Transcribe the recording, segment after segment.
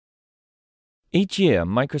Each year,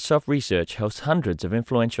 Microsoft Research hosts hundreds of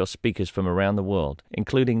influential speakers from around the world,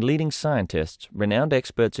 including leading scientists, renowned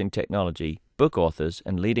experts in technology, book authors,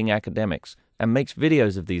 and leading academics, and makes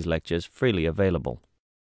videos of these lectures freely available.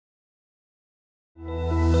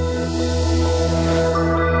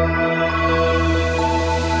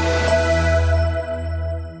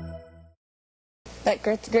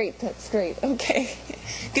 That's great. That's great. Okay.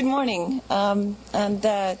 Good morning, and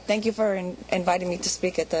thank you for inviting me to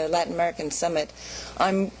speak at the Latin American Summit.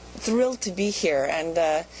 I'm thrilled to be here,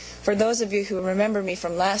 and for those of you who remember me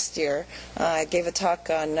from last year, I gave a talk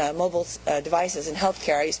on mobile devices in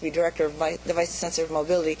healthcare. I used to be director of device-sensitive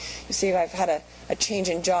mobility. You see, I've had a change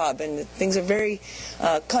in job, and things are very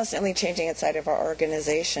constantly changing inside of our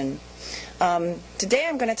organization. Today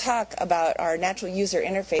I'm going to talk about our natural user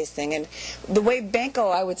interface thing, and the way Banco,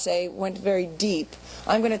 I would say, went very deep.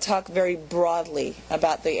 I'm going to talk very broadly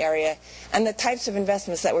about the area and the types of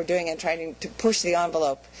investments that we're doing and trying to push the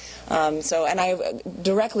envelope. And I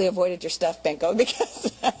directly avoided your stuff, Banco,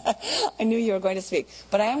 because I knew you were going to speak.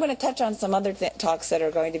 But I am going to touch on some other talks that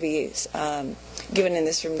are going to be given in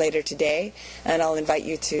this room later today, and I'll invite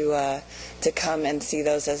you to come and see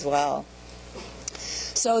those as well.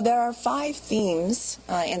 So there are 5 themes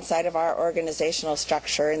inside of our organizational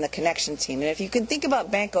structure in the connection team. And if you can think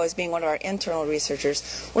about Banco as being one of our internal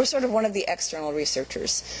researchers, we're sort of one of the external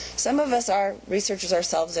researchers. Some of us are researchers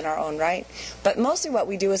ourselves in our own right, but mostly what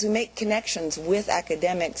we do is we make connections with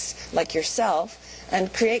academics like yourself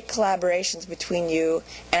and create collaborations between you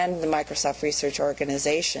and the Microsoft Research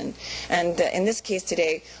Organization. And in this case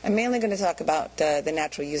today, I'm mainly going to talk about the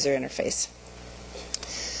natural user interface.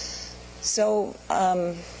 So,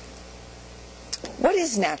 what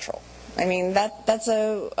is natural? I mean, that's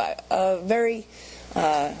a very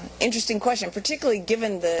interesting question, particularly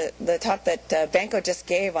given the talk that Banco just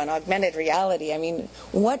gave on augmented reality. I mean,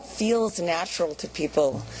 what feels natural to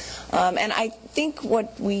people? And I think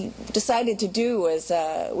what we decided to do is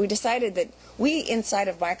we decided that we inside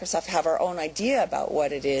of Microsoft have our own idea about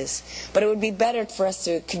what it is, but it would be better for us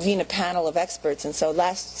to convene a panel of experts. And so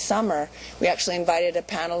last summer, we actually invited a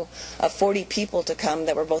panel of 40 people to come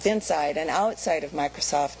that were both inside and outside of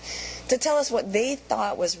Microsoft to tell us what they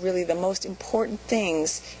thought was really the most important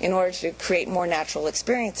things in order to create more natural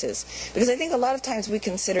experiences. Because I think a lot of times we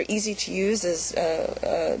consider easy to use as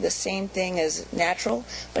the same thing as natural,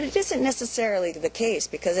 but it isn't necessarily the case,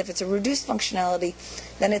 because if it's a reduced functionality,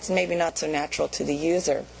 then it's maybe not so natural to the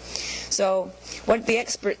user. So what the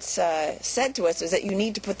experts said to us is that you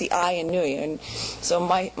need to put the I in NULL. And so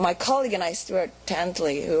my colleague and I, Stuart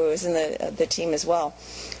Tansley, who is in the team as well,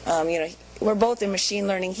 we're both in machine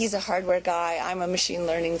learning. He's a hardware guy. I'm a machine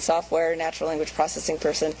learning, software, natural language processing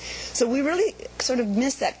person. So we really sort of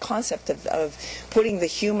miss that concept of putting the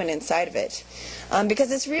human inside of it.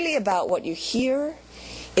 Because it's really about what you hear.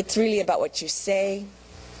 It's really about what you say,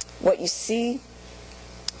 what you see,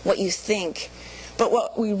 what you think. But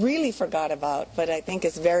what we really forgot about, but I think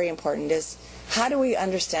is very important, is how do we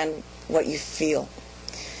understand what you feel?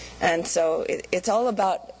 And so it's all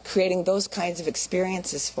about creating those kinds of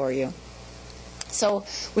experiences for you. So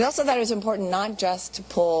we also thought it was important not just to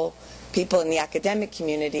pull people in the academic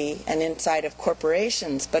community and inside of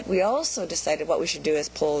corporations, but we also decided what we should do is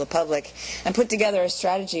pull the public and put together a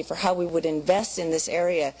strategy for how we would invest in this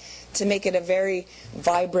area to make it a very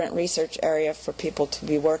vibrant research area for people to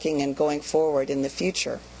be working and going forward in the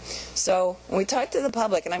future. So when we talked to the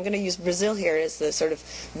public, and I'm going to use Brazil here as the sort of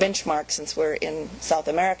benchmark since we're in South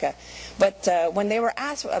America, but when they were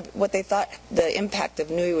asked what they thought the impact of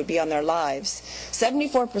NULL would be on their lives,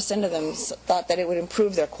 74% of them thought that it would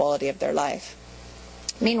improve their quality of their life.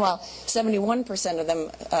 Meanwhile, 71% of them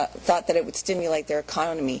thought that it would stimulate their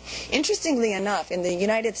economy. Interestingly enough, in the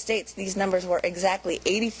United States, these numbers were exactly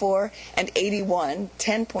 84 and 81,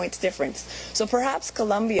 10 points difference. So perhaps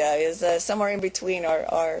Colombia is somewhere in between,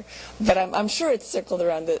 but I'm sure it's circled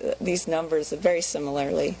around these numbers very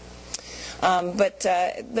similarly.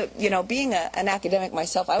 Being an academic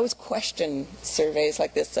myself, I always question surveys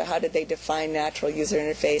like this. So how did they define natural user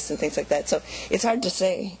interface and things like that? So it's hard to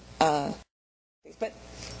say. But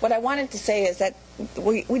what I wanted to say is that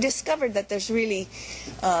we discovered that there's really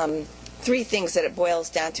 3 things that it boils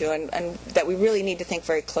down to, and that we really need to think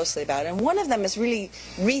very closely about. And one of them is really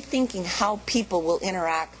rethinking how people will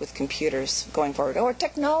interact with computers going forward, or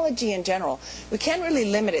technology in general. We can't really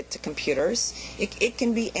limit it to computers. It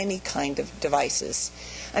can be any kind of devices.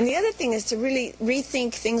 And the other thing is to really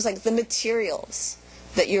rethink things like the materials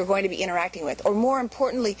that you're going to be interacting with, or more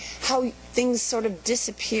importantly, how things sort of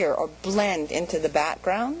disappear or blend into the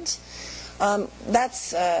background.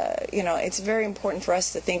 that's, it's very important for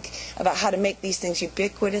us to think about how to make these things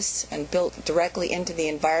ubiquitous and built directly into the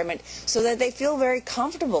environment so that they feel very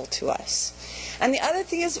comfortable to us. And the other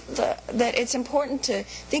thing is that it's important to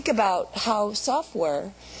think about how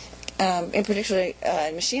software, in particular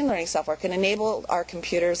machine learning software, can enable our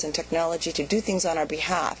computers and technology to do things on our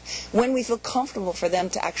behalf. When we feel comfortable for them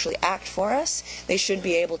to actually act for us, they should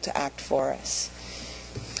be able to act for us.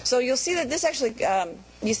 So you'll see that this actually,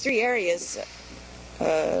 these three areas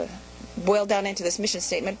boil down into this mission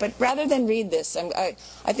statement, but rather than read this, I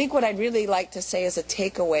think what I'd really like to say as a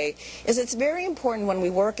takeaway is it's very important when we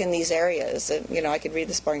work in these areas, I could read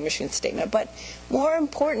this boring mission statement, but more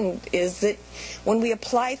important is that when we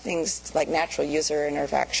apply things like natural user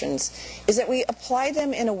interactions, is that we apply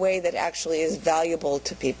them in a way that actually is valuable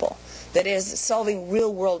to people. That is, solving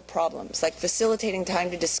real-world problems, like facilitating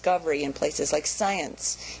time to discovery in places like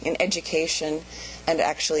science, in education, and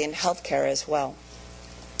actually in healthcare as well.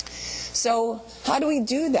 So how do we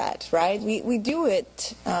do that, right? We do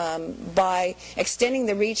it by extending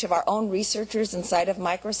the reach of our own researchers inside of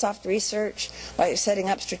Microsoft Research, by setting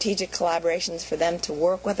up strategic collaborations for them to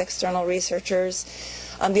work with external researchers.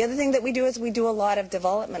 The other thing that we do is we do a lot of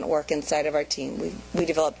development work inside of our team. We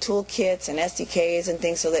develop toolkits and SDKs and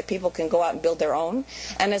things so that people can go out and build their own.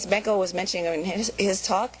 And as Benko was mentioning in his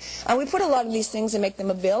talk, we put a lot of these things and make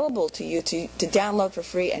them available to you to download for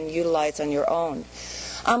free and utilize on your own.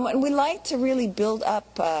 And we like to really build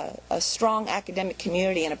up a strong academic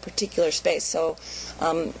community in a particular space. So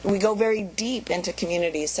we go very deep into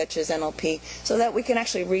communities such as NLP so that we can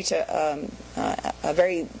actually reach a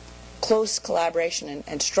very close collaboration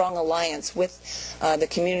and strong alliance with the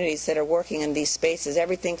communities that are working in these spaces.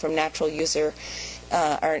 Everything from natural user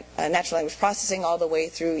or natural language processing all the way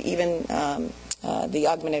through even the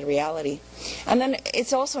augmented reality. And then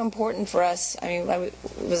it's also important for us, it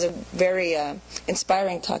was a very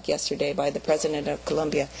inspiring talk yesterday by the president of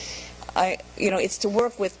Colombia. It's to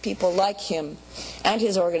work with people like him and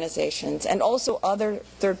his organizations and also other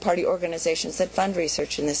third-party organizations that fund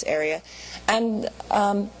research in this area and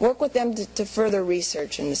work with them to further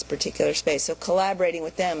research in this particular space. So collaborating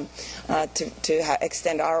with them to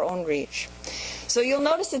extend our own reach. So you'll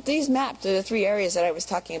notice that these map to the three areas that I was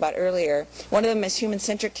talking about earlier. One of them is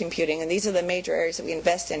human-centric computing, and these are the major areas that we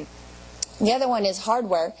invest in. The other one is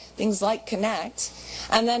hardware, things like Connect,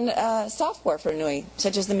 and then software for NUI,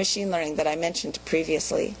 such as the machine learning that I mentioned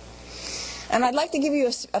previously. And I'd like to give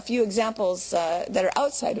you a few examples that are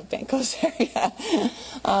outside of Benko's area.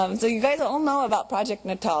 So you guys all know about Project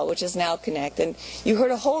NULL, which is now Connect. And you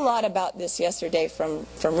heard a whole lot about this yesterday from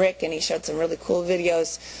Rick, and he showed some really cool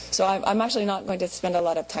videos. So I'm actually not going to spend a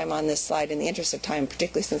lot of time on this slide in the interest of time,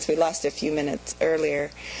 particularly since we lost a few minutes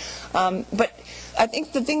earlier. But I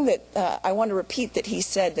think the thing that I want to repeat that he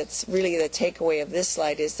said that's really the takeaway of this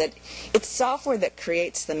slide is that it's software that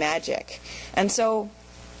creates the magic. And so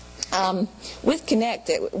with Connect,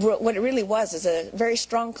 what it really was is a very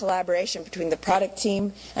strong collaboration between the product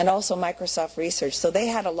team and also Microsoft Research. So they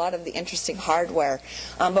had a lot of the interesting hardware.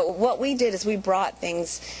 But what we did is we brought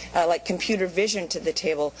things like computer vision to the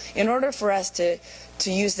table in order for us to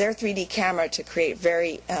use their 3D camera to create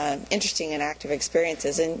very interesting and active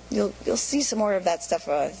experiences. And you'll see some more of that stuff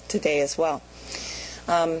today as well.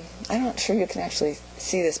 I'm not sure you can actually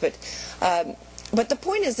see this, but the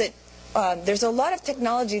point is that there's a lot of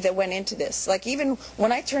technology that went into this. Like even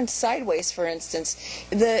when I turned sideways, for instance,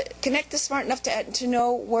 the Connect is smart enough to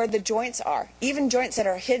know where the joints are, even joints that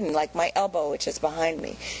are hidden, like my elbow, which is behind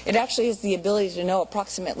me. It actually has the ability to know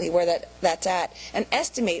approximately where that's at and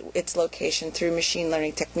estimate its location through machine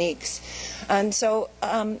learning techniques. And so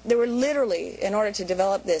there were literally, in order to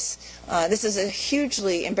develop this, this is a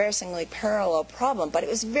hugely, embarrassingly parallel problem, but it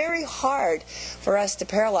was very hard for us to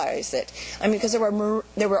parallelize it. Because there were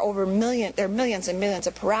millions and millions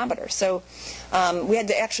of parameters. So we had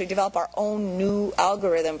to actually develop our own new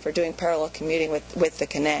algorithm for doing parallel commuting with the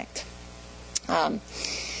Connect.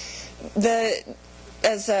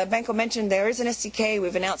 As Benko mentioned, there is an SDK.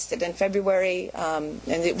 We've announced it in February, and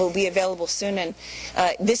it will be available soon. And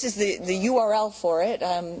this is the URL for it.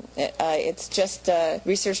 It's just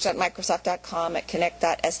research.microsoft.com at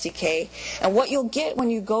connect.sdk. And what you'll get when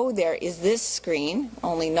you go there is this screen,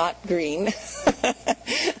 only not green.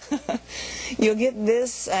 You'll get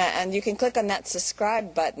this, and you can click on that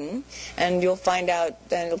subscribe button, and you'll find out,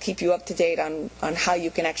 and it'll keep you up to date on how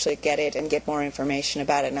you can actually get it and get more information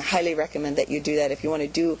about it. And I highly recommend that you do that if you want to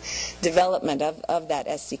do development of that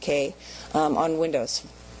SDK on Windows.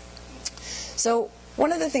 So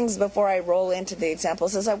one of the things before I roll into the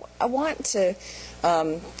examples is I want to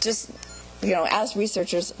just, as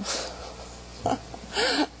researchers,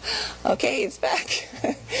 Okay, it's back.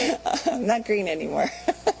 Not green anymore.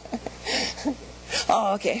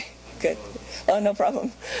 Oh, okay, good. Oh, no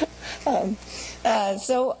problem.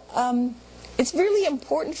 It's really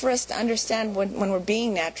important for us to understand when we're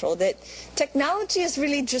being natural that technology is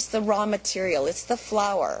really just the raw material. It's the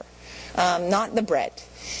flour, not the bread.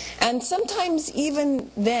 And sometimes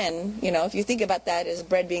even then, you know, if you think about that as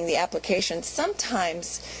bread being the application,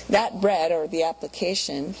 sometimes that bread or the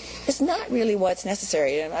application is not really what's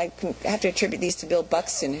necessary. And I have to attribute these to Bill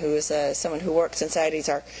Buxton, who is someone who works inside. He's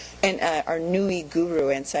our NULL guru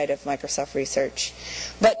inside of Microsoft Research.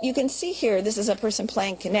 But you can see here, this is a person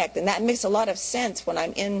playing Kinect, and that makes a lot of sense when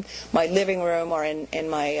I'm in my living room or in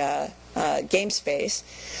my game space.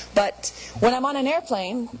 But when I'm on an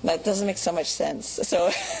airplane, that doesn't make so much sense.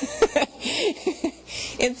 So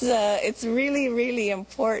it's really, really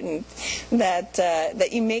important that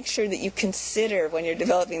you make sure that you consider when you're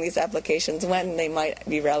developing these applications when they might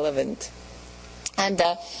be relevant. And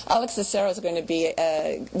Alex Cicero is going to be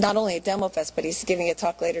not only at DemoFest, but he's giving a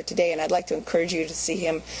talk later today, and I'd like to encourage you to see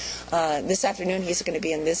him this afternoon. He's going to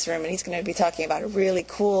be in this room, and he's going to be talking about a really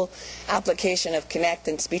cool application of Kinect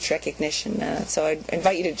and speech recognition. So I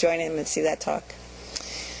invite you to join him and see that talk.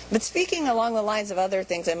 But speaking along the lines of other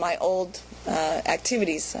things in my old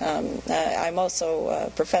activities, I'm also a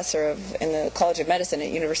professor in the College of Medicine at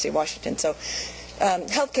University of Washington. So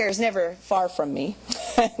healthcare is never far from me,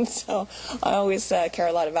 and so I always care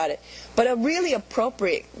a lot about it. But a really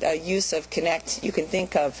appropriate use of Kinect you can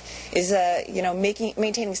think of is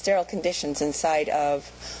maintaining sterile conditions inside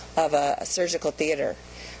of a surgical theater.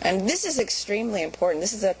 And this is extremely important.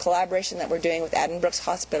 This is a collaboration that we're doing with Addenbrooke's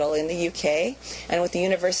Hospital in the UK and with the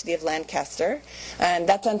University of Lancaster. And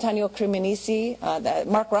that's Antonio Cremonesi.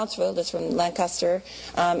 Mark Ronsfield is from Lancaster,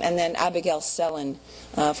 and then Abigail Sellen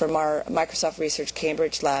from our Microsoft Research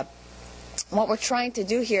Cambridge lab. What we're trying to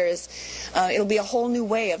do here is it'll be a whole new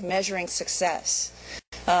way of measuring success.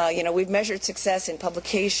 We've measured success in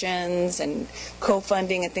publications and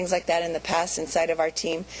co-funding and things like that in the past inside of our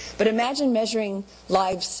team. But imagine measuring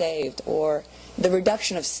lives saved or the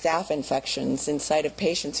reduction of staph infections inside of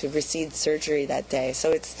patients who've received surgery that day.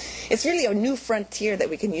 So it's really a new frontier that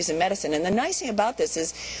we can use in medicine. And the nice thing about this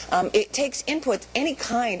is it takes input any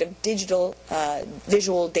kind of digital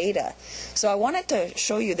visual data. So I wanted to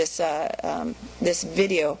show you this this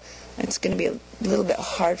video. It's going to be a little bit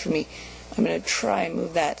hard for me. I'm going to try and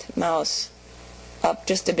move that mouse up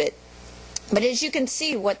just a bit. But as you can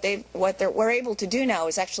see, what we're able to do now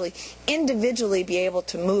is actually individually be able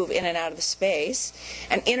to move in and out of the space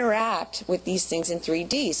and interact with these things in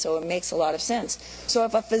 3D, so it makes a lot of sense. So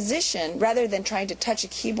if a physician, rather than trying to touch a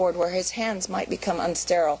keyboard where his hands might become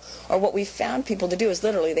unsterile, or what we've found people to do is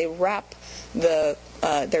literally they wrap their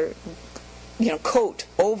coat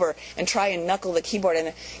over and try and knuckle the keyboard, and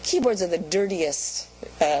the keyboards are the dirtiest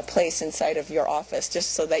place inside of your office,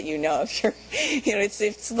 just so that you know. If you're,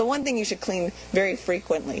 it's the one thing you should clean very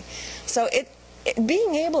frequently. So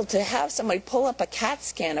being able to have somebody pull up a CAT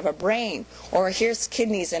scan of a brain, or here's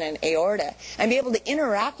kidneys and an aorta, and be able to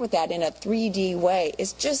interact with that in a 3D way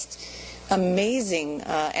is just amazing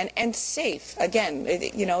and safe. Again,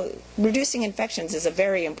 reducing infections is a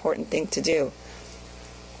very important thing to do.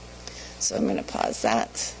 So I'm going to pause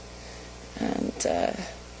that and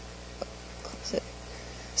close it.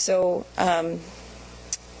 So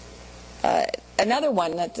another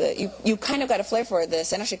one that you kind of got a flavor for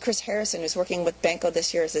this, and actually Chris Harrison, who's working with Banco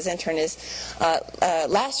this year as his intern, is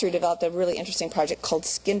last year developed a really interesting project called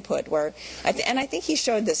Skinput, where I think he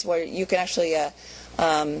showed this, where you can actually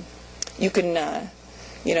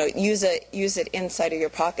use it inside of your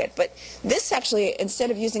pocket. But this actually,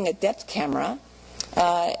 instead of using a depth camera,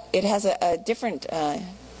 it has a different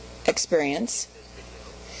experience.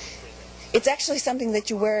 It's actually something that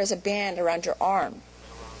you wear as a band around your arm.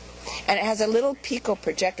 And it has a little pico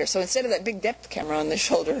projector. So instead of that big depth camera on the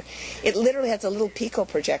shoulder, it literally has a little pico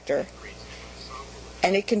projector.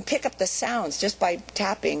 And it can pick up the sounds just by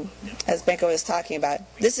tapping, as Benko was talking about.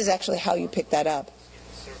 This is actually how you pick that up.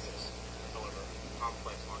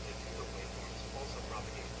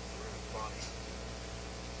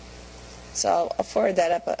 So I'll forward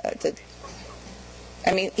that up.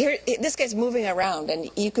 Here this guy's moving around, and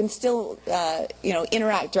you can still,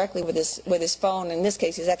 interact directly with his phone. In this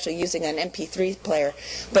case, he's actually using an MP3 player,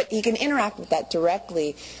 but he can interact with that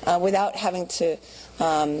directly without having to,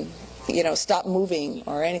 stop moving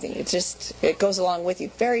or anything. It goes along with you.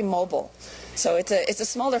 Very mobile. So it's a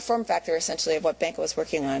smaller form factor essentially of what Banco was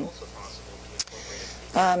working on.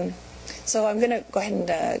 So I'm going to go ahead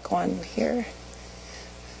and go on here.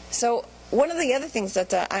 So one of the other things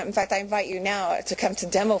that, in fact, I invite you now to come to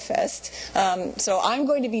Demo Fest. So I'm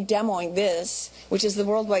going to be demoing this, which is the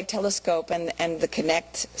Worldwide Telescope and the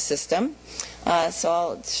Connect system. So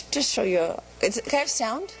I'll just show you. Can I have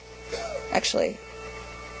sound? Actually,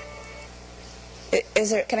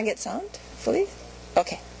 can I get sound, please?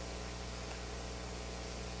 Okay.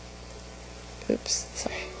 Oops,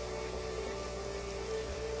 sorry.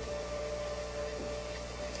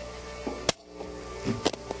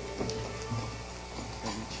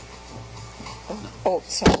 Oh,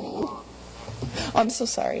 sorry. I'm so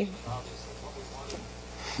sorry.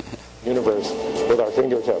 Universe with our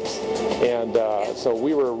fingertips, and so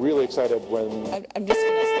we were really excited when. I'm just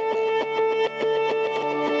going to step back.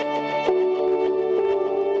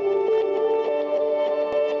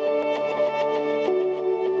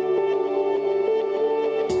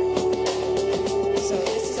 So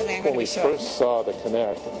this is something I'm going to be showing. When we first saw the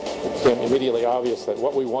Connect, it became immediately obvious that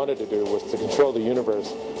what we wanted to do was to control the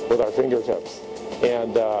universe with our fingertips.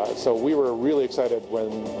 And so we were really excited when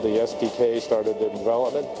the SDK started in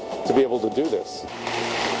development to be able to do this.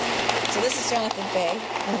 So this is Jonathan Fay.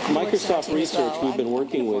 Microsoft Research, we've been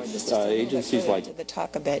working with agencies like the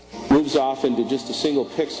talk a bit. Moves off into just a single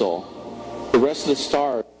pixel. The rest of the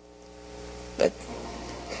stars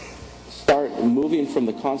start moving from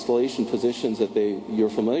the constellation positions that you're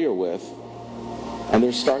familiar with, and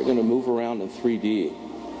they're starting to move around in 3D.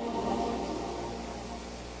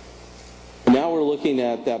 Now we're looking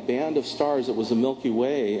at that band of stars that was the Milky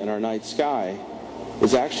Way in our night sky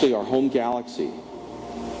is actually our home galaxy.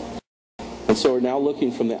 And so we're now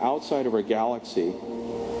looking from the outside of our galaxy.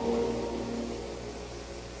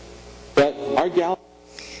 But our galaxy...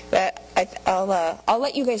 I'll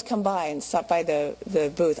let you guys come by and stop by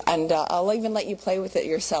the booth, and I'll even let you play with it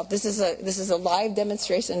yourself. This is a live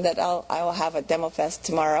demonstration that I will have at Demo Fest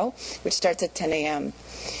tomorrow, which starts at 10 a.m.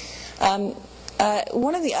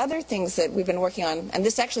 One of the other things that we've been working on, and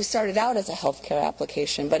this actually started out as a healthcare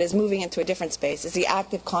application, but is moving into a different space, is the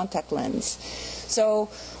active contact lens. So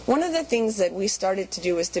one of the things that we started to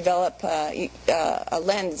do was develop a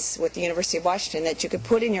lens with the University of Washington that you could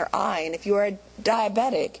put in your eye, and if you are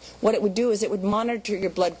diabetic, what it would do is it would monitor your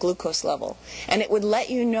blood glucose level, and it would let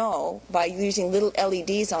you know by using little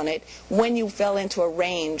LEDs on it when you fell into a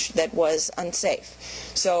range that was unsafe.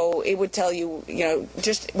 So it would tell you,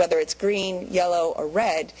 just whether it's green, yellow, or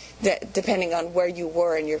red, depending on where you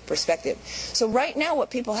were in your perspective. So right now what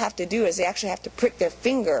people have to do is they actually have to prick their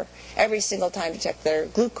finger every single time to check their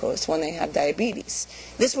glucose when they have diabetes.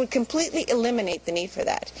 This would completely eliminate the need for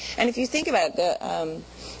that. And if you think about it,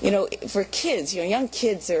 for kids, young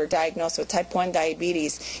kids that are diagnosed with type 1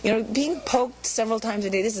 diabetes, being poked several times a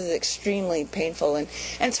day, this is extremely painful, and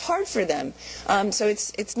it's hard for them. So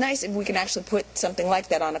it's nice if we can actually put something like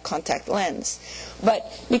that on a contact lens.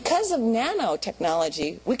 But because of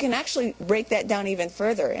nanotechnology, we can actually break that down even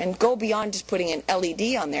further and go beyond just putting an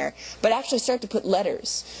LED on there, but actually start to put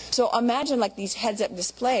letters. So imagine like these heads-up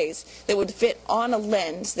displays that would fit on a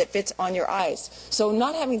lens that fits on your eyes. So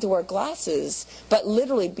not having to wear glasses, but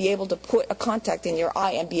literally be able to put a contact in your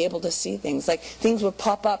eye and be able to see things. Like things would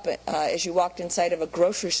pop up as you walked inside of a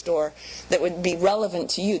grocery store that would be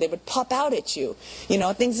relevant to you. They would pop out at you.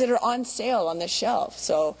 Things that are on sale on the shelf.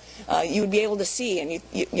 So you would be able to see, and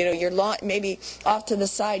you're maybe off to the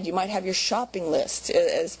side you might have your shopping list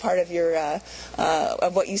as part of your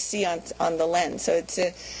of what you see on the lens. So it's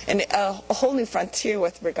a whole new frontier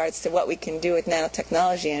with regards to what we can do with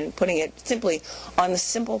nanotechnology and putting it simply on the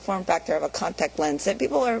simple form factor of a contact lens that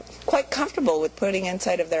people are quite comfortable with putting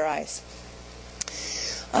inside of their eyes.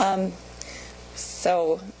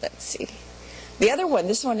 So let's see. The other one,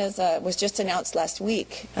 this one was just announced last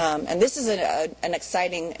week, and this is an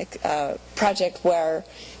exciting project where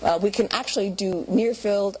we can actually do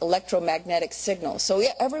near-field electromagnetic signals. So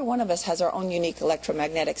every one of us has our own unique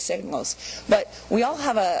electromagnetic signals, but we all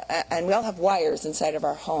have wires inside of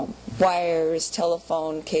our home. Wires,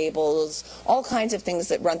 telephone, cables, all kinds of things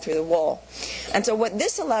that run through the wall. And so what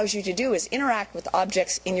this allows you to do is interact with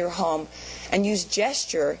objects in your home and use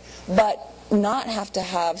gesture, but not have to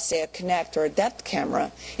have, say, a Kinect or a depth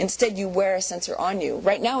camera. Instead, you wear a sensor on you.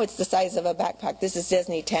 Right now, it's the size of a backpack. This is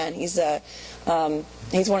Desni Tan. He's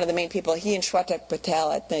one of the main people. He and Shwatak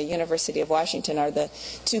Patel at the University of Washington are the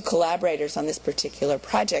two collaborators on this particular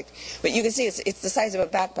project. But you can see it's the size of a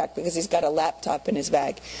backpack because he's got a laptop in his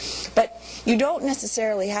bag. But you don't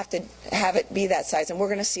necessarily have to have it be that size, and we're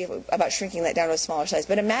going to see about shrinking that down to a smaller size.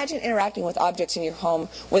 But imagine interacting with objects in your home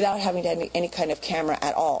without having to have any kind of camera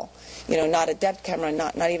at all. Not a depth camera,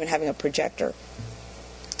 not even having a projector.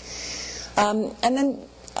 And then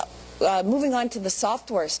moving on to the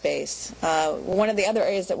software space, one of the other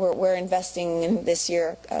areas that we're investing in this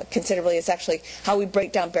year considerably is actually how we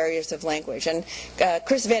break down barriers of language. And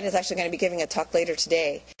Chris Vitt is actually going to be giving a talk later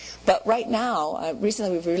today. But right now,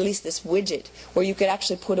 recently we've released this widget where you could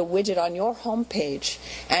actually put a widget on your home page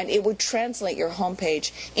and it would translate your home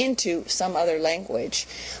page into some other language.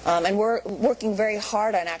 And we're working very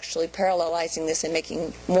hard on actually parallelizing this and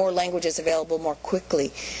making more languages available more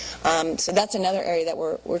quickly. So that's another area that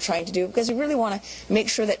we're trying to do, because we really want to make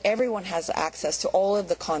sure that everyone has access to all of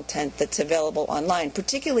the content that's available online,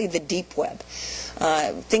 particularly the deep web.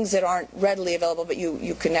 Things that aren't readily available but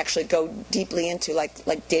you can actually go deeply into,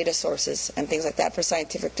 like data sources and things like that for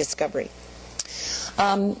scientific discovery.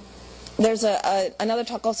 There's another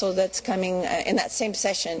talk also that's coming in that same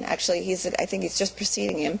session. Actually, I think he's just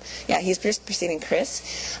preceding him. Yeah, he's just preceding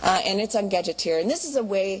Chris. And it's on Gadgeteer. And this is a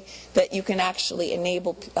way that you can actually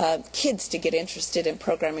enable kids to get interested in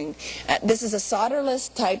programming. This is a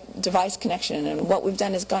solderless type device connection. And what we've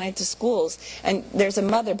done is gone into schools. And there's a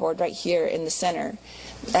motherboard right here in the center.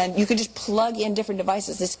 And you can just plug in different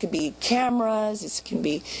devices. This could be cameras, this can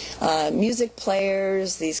be music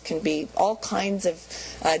players, these can be all kinds of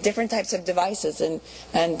different types of devices. And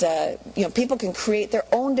you know, people can create their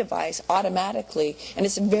own device automatically, and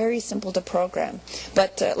it's very simple to program.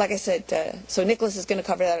 But like I said, so Nicholas is going to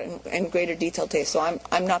cover that in greater detail today, so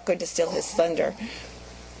I'm not going to steal his thunder.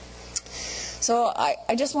 So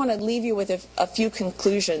I just want to leave you with a few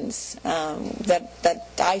conclusions that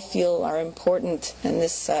I feel are important in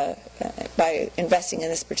this by investing in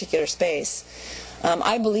this particular space.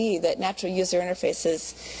 I believe that natural user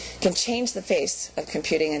interfaces can change the face of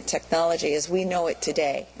computing and technology as we know it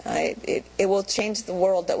today. It will change the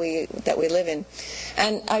world that we live in,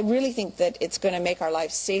 and I really think that it's going to make our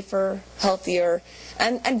lives safer, healthier,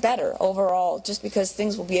 and better overall, just because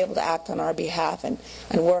things will be able to act on our behalf and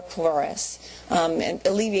work for us, and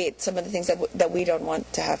alleviate some of the things that we don't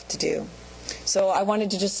want to have to do. So I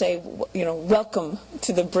wanted to just say, you know, welcome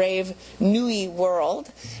to the brave NUI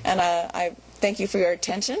world, and I thank you for your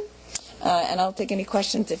attention, and I'll take any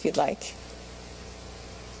questions if you'd like.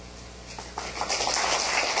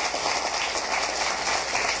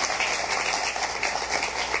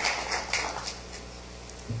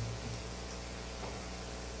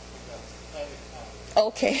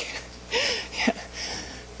 Okay. Yeah.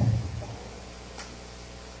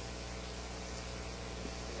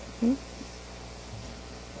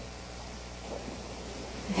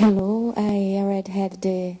 Hello, I already had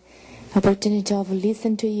the opportunity of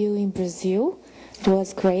listening to you in Brazil. It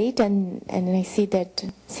was great, and I see that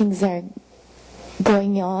things are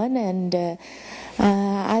going on, and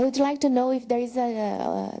I would like to know if there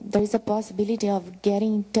is a possibility of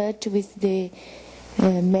getting in touch with the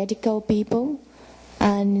medical people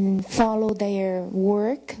and follow their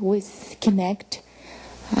work with Connect.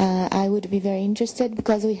 I would be very interested,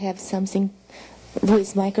 because we have something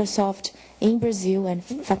with Microsoft in Brazil, and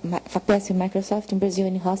FAPES with Microsoft in Brazil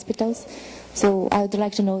in hospitals. So I would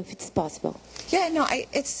like to know if it's possible. Yeah, no,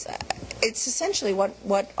 it's essentially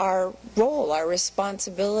what our role, our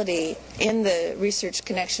responsibility in the Research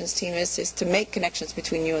Connections team is to make connections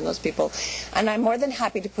between you and those people. And I'm more than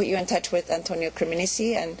happy to put you in touch with Antonio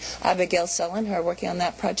Creminici and Abigail Sullen, who are working on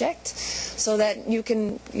that project, so that you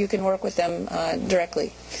can work with them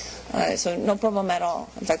directly. So no problem at all.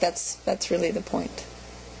 In fact, that's really the point.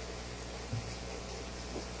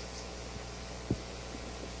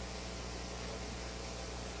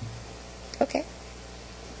 Okay.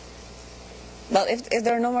 Well, if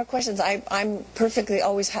there are no more questions, I'm perfectly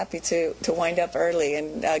always happy to wind up early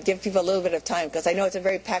and give people a little bit of time, because I know it's a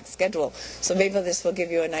very packed schedule. So maybe this will give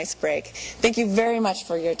you a nice break. Thank you very much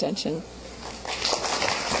for your attention.